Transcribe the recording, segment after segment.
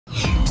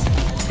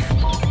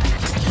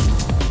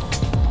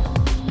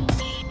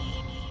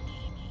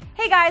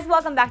guys,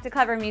 welcome back to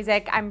Clever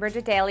Music. I'm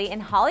Bridget Daly in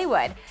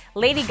Hollywood.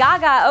 Lady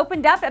Gaga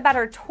opened up about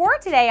her tour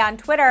today on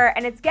Twitter,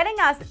 and it's getting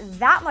us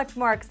that much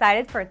more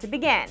excited for it to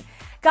begin.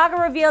 Gaga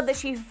revealed that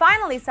she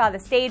finally saw the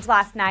stage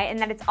last night and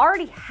that it's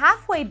already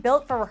halfway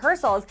built for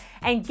rehearsals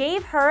and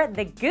gave her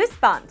the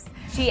goosebumps.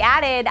 She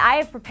added, "I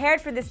have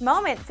prepared for this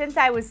moment since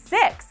I was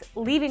 6,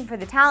 leaving for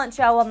the talent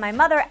show while my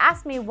mother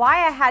asked me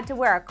why I had to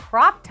wear a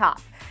crop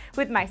top.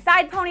 With my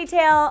side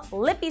ponytail,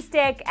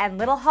 lippystick, and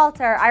little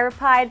halter, I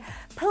replied,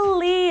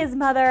 'Please,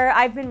 mother,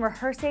 I've been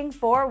rehearsing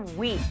for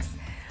weeks.'"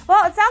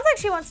 Well, it sounds like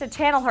she wants to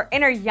channel her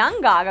inner young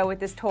Gaga with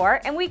this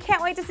tour, and we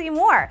can't wait to see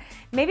more.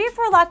 Maybe if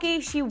we're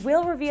lucky, she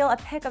will reveal a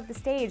pic of the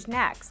stage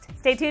next.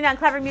 Stay tuned on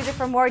Clever Music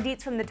for more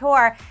deets from the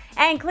tour,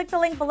 and click the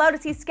link below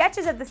to see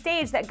sketches of the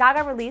stage that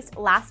Gaga released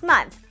last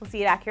month. We'll see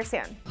you back here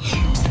soon.